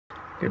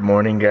Good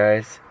morning,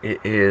 guys. It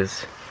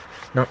is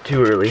not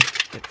too early.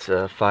 It's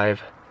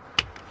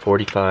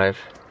 5:45.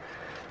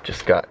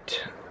 Just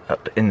got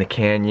up in the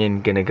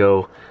canyon, gonna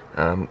go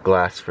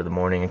glass for the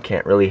morning. I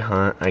can't really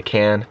hunt. I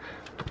can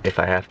if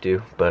I have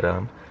to, but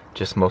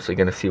just mostly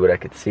gonna see what I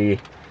could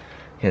see.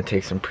 Gonna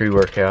take some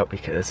pre-workout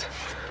because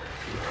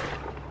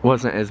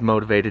wasn't as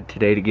motivated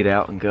today to get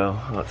out and go.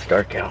 Oh, it's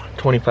dark out.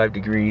 25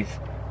 degrees.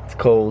 It's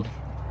cold.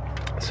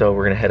 So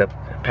we're gonna head up,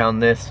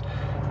 pound this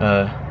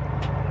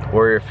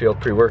Warrior Field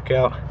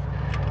pre-workout,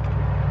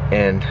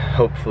 and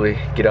hopefully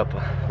get up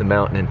the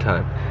mountain in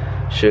time.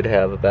 Should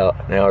have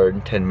about an hour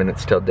and 10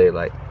 minutes till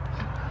daylight.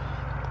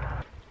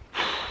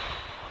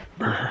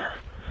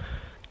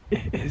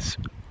 It is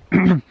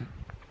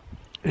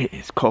it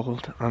is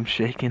cold. I'm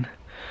shaking.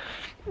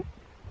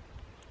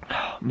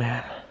 Oh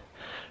man,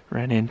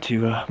 ran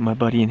into my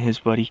buddy and his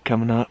buddy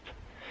coming up.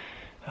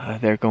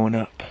 They're going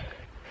up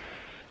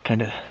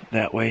kind of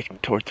that way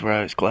towards where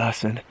I was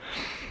glassing.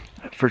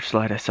 At first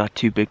light I saw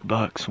two big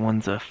bucks.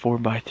 One's a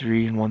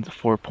 4x3 and one's a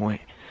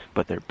 4-point,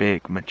 but they're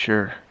big,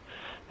 mature.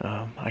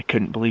 I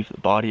couldn't believe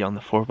the body on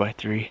the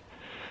 4x3.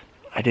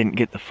 I didn't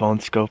get the phone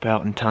scope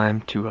out in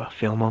time to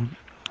film them,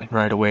 and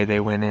right away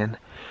they went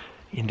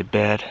into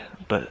bed.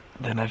 But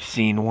then I've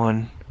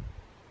seen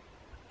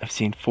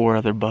four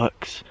other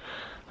bucks,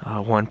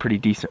 one pretty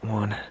decent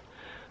one,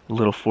 a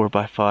little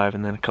 4x5,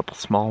 and then a couple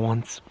small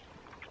ones.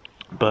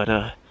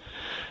 But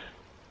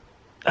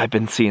I've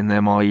been seeing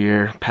them all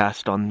year.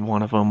 Passed on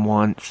one of them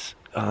once.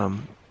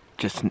 I'm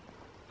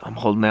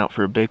holding out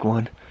for a big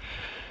one.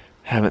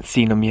 Haven't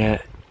seen them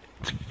yet.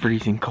 It's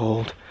freezing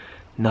cold.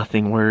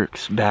 Nothing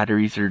works.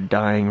 Batteries are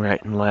dying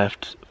right and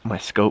left. My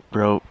scope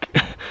broke.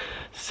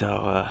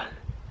 So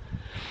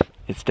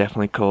it's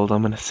definitely cold.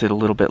 I'm gonna sit a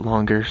little bit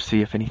longer,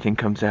 see if anything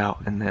comes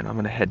out, and then I'm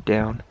gonna head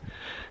down.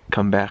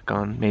 Come back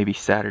on maybe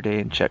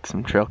Saturday and check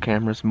some trail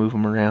cameras, move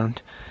them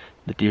around.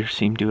 The deer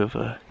seem to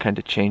have kind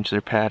of changed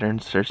their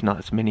patterns. There's not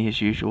as many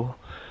as usual.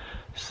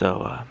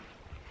 So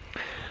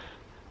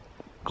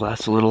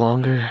glass a little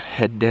longer,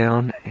 head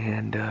down,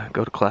 and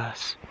go to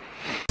class.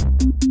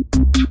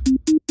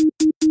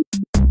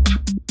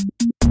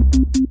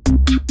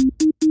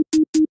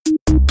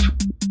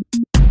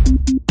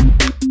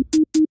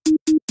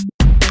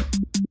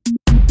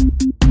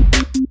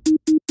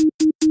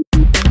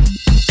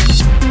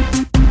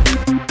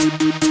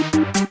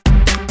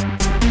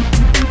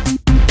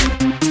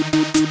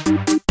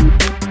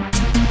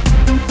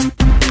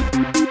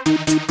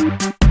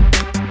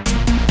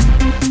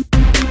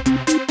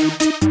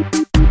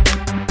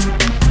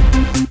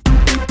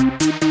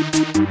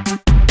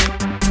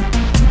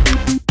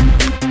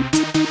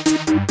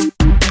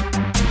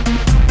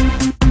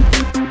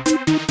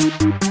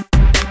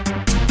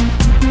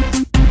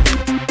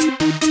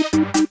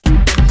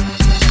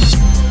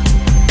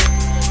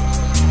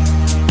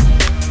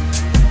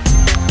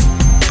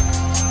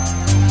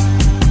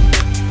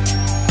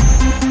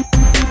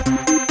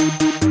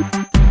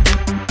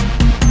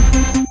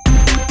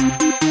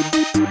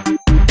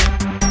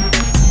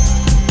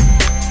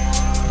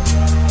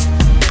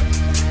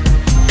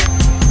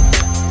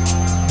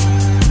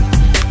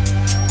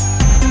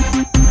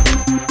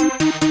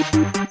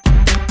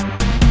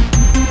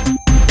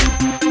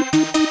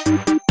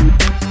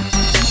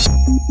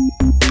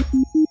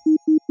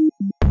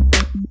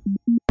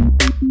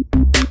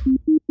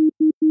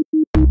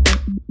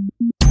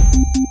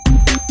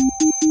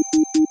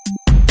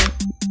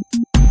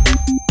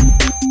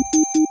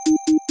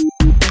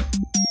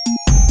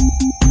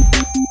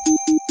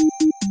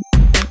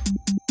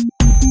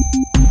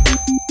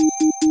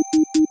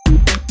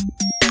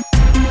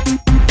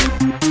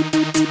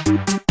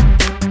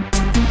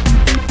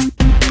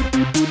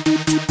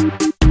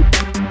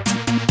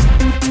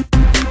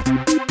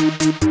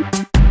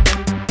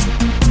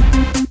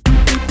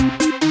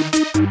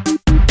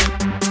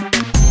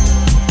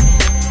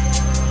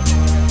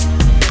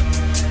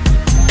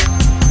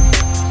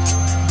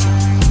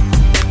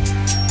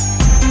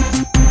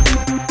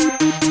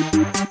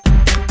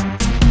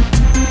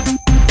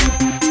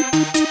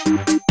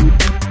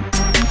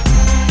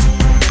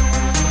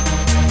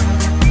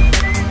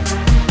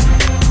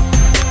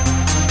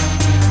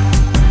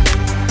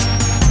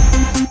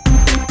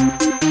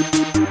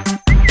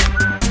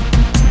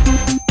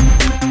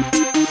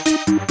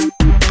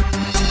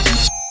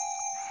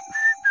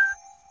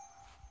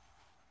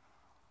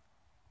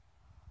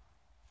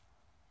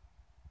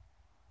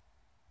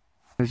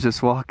 I was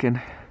just walking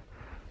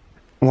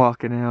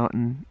out,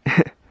 and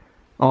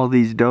all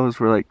these does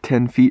were like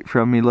 10 feet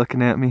from me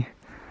looking at me.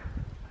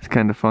 It's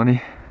kind of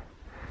funny.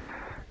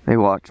 They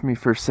watched me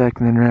for a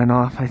second and ran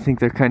off. I think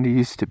they're kind of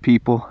used to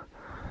people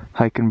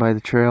hiking by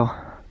the trail.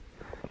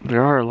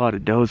 There are a lot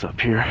of does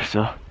up here,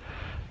 so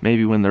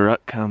maybe when the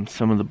rut comes,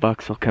 some of the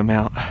bucks will come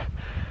out.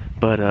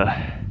 But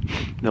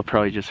they'll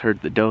probably just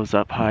herd the does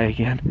up high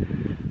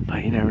again.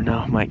 But you never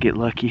know, might get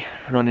lucky.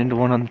 Run into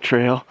one on the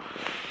trail.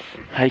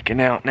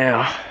 Hiking out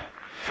now.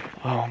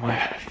 Oh, my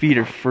feet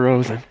are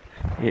frozen.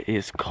 It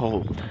is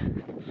cold,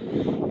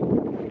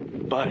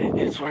 but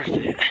it's worth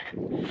it.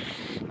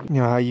 You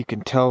know how you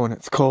can tell when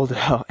it's cold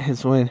out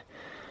is when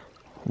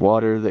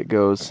water that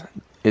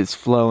is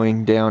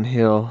flowing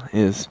downhill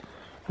is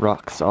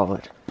rock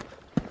solid.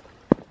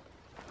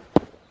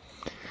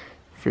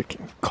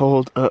 Freaking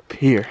cold up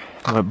here.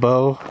 My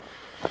bow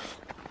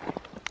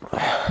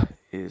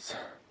is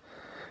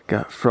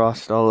got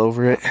frost all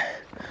over it.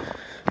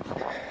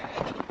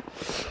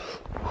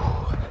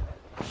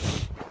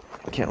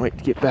 Can't wait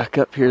to get back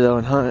up here though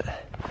and hunt.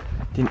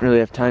 Didn't really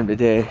have time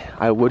today.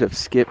 I would have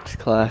skipped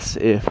class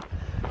if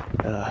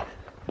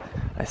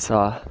I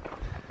saw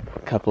a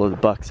couple of the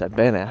bucks I've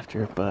been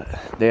after, but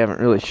they haven't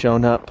really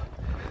shown up.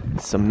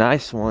 Some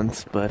nice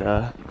ones, but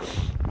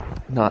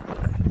not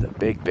the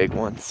big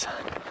ones.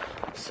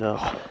 So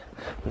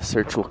the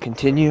search will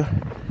continue.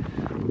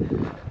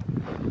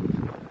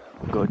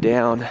 We'll go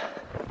down,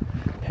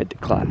 head to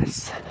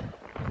class.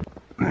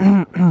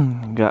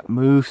 Got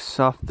moose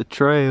off the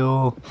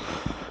trail.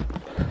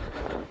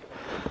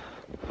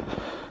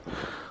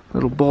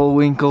 Little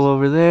bullwinkle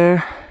over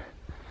there.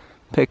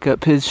 Pick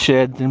up his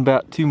shed in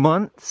about 2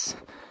 months.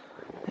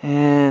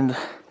 And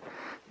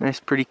nice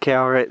pretty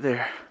cow right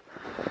there.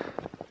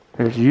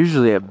 There's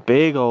usually a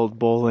big old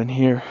bull in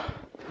here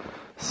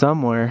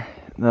somewhere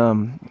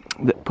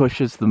that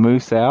pushes the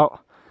moose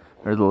out,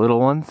 or the little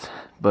ones.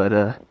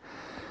 But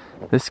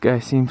this guy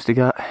seems to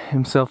got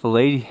himself a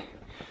lady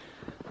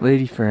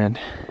friend.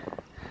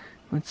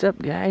 What's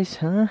up, guys,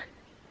 huh?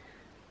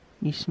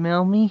 You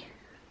smell me?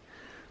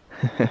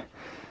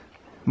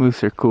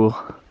 Moose are cool.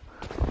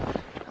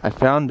 I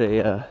found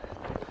a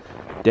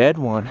dead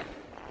one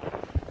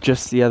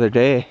just the other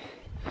day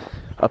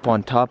up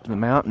on top of the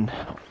mountain.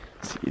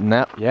 And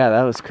that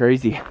was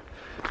crazy.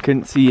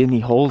 Couldn't see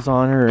any holes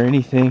on her or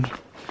anything.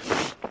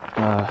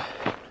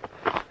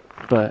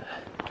 But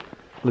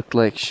looked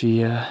like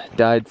she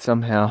died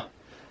somehow.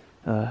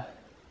 I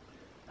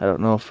don't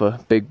know if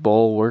a big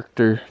bull worked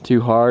her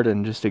too hard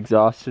and just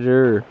exhausted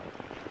her, or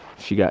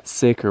if she got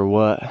sick or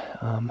what.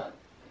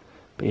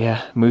 But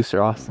yeah, moose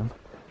are awesome.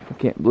 I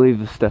can't believe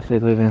the stuff they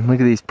live in. Look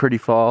at these pretty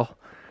fall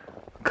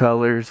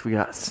colors. We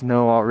got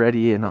snow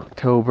already in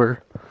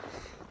October.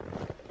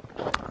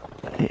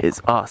 It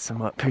is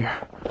awesome up here.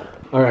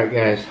 Alright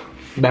guys,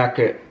 back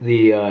at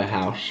the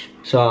house.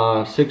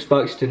 Saw 6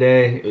 bucks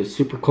today. It was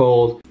super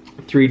cold.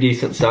 3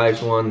 decent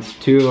sized ones.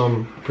 2 of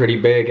them pretty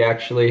big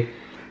actually.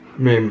 I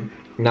mean,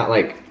 not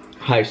like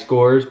high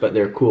scores, but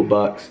they're cool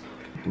bucks.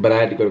 But I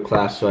had to go to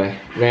class, so I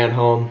ran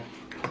home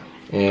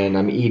and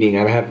I'm eating.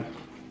 I have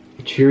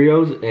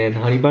Cheerios and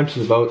Honey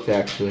Bunches of Oats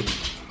actually.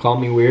 Call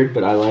me weird,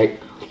 but I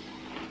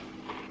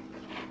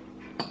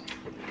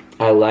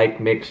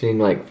like mixing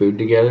like food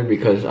together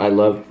because I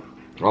love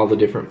all the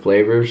different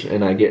flavors,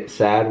 and I get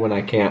sad when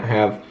I can't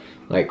have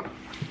like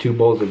 2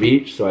 bowls of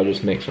each, so I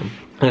just mix them.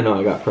 I know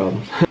I got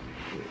problems.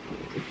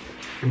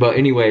 But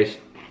anyways,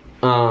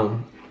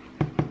 kind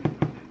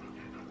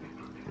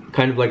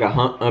of like a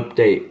hunt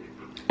update.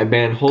 I've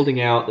been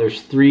holding out.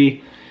 There's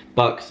 3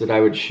 bucks that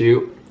I would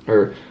shoot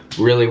or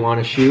really want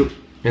to shoot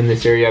in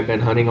this area I've been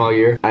hunting all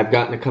year. I've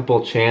gotten a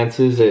couple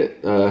chances at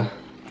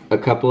a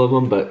couple of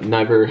them, but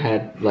never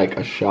had like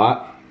a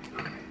shot,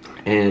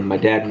 and my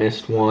dad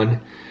missed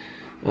one.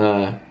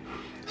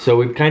 So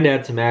we've kind of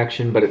had some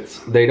action, but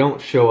they don't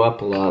show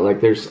up a lot.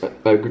 Like there's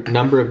a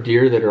number of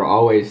deer that are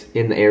always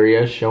in the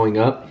area showing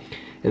up,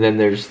 and then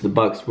there's the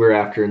bucks we're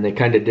after, and they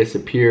kind of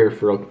disappear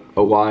for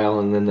a while,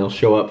 and then they'll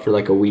show up for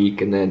like a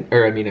week, and then,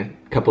 or I mean a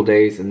couple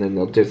days, and then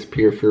they'll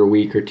disappear for a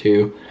week or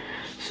 2.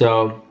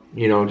 So,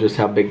 you know, just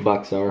how big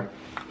bucks are.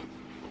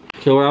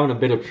 So we're having a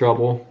bit of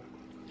trouble.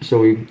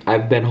 So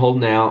I've been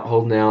holding out,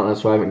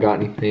 that's why I haven't got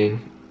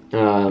anything.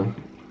 I'm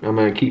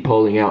gonna keep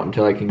holding out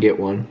until I can get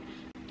one.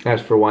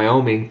 As for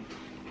Wyoming,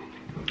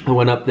 I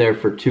went up there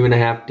for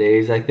 2.5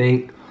 days, I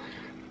think.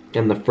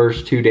 And the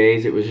first 2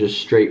 days, it was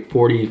just straight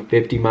 40,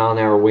 50 mile an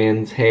hour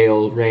winds,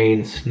 hail,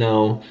 rain,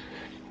 snow,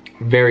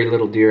 very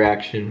little deer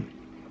action.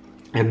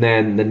 And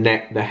then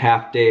the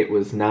half day, it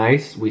was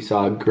nice. We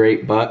saw a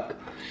great buck,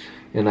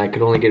 and I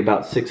could only get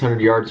about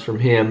 600 yards from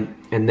him.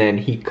 And then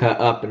he cut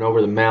up and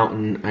over the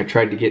mountain. I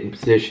tried to get in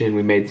position.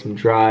 We made some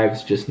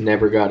drives, just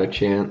never got a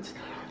chance.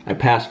 I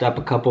passed up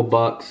a couple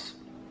bucks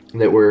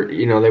that were,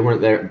 you know, they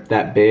weren't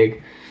that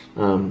big.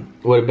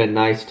 Would have been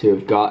nice to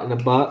have gotten a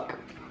buck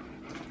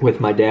with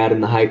my dad in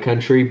the high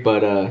country,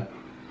 but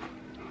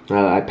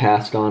I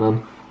passed on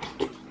them.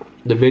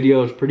 The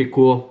video is pretty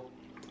cool.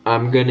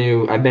 I've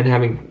been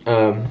having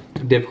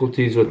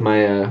difficulties with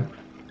my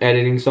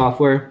editing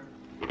software,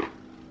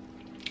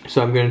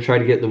 so I'm gonna try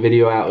to get the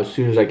video out as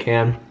soon as I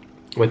can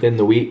within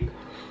the week,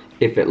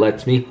 if it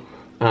lets me.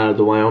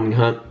 The Wyoming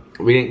hunt,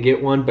 we didn't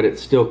get one, but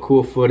it's still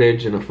cool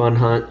footage and a fun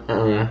hunt.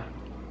 I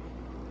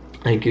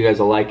think you guys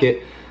will like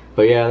it.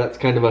 But yeah, that's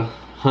kind of a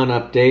hunt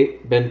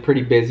update. Been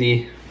pretty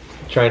busy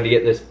trying to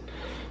get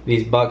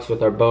these bucks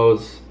with our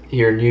bows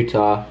here in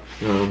Utah.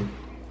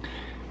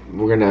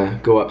 We're gonna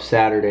go up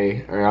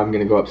Saturday, or I'm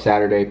gonna go up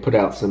Saturday, put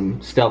out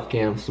some stealth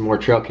cams, some more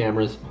trail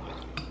cameras,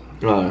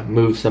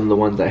 move some of the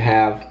ones I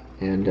have,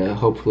 and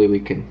hopefully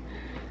we can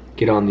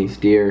get on these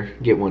deer,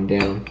 get one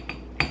down.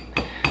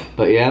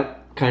 But yeah,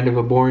 kind of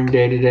a boring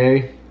day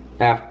today.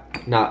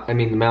 I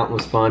mean, the mountain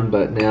was fun,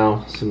 but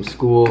now some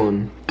school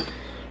and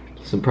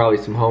probably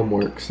some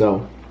homework.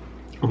 So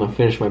I'm gonna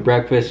finish my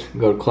breakfast,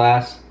 go to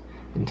class.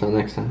 Until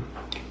next time.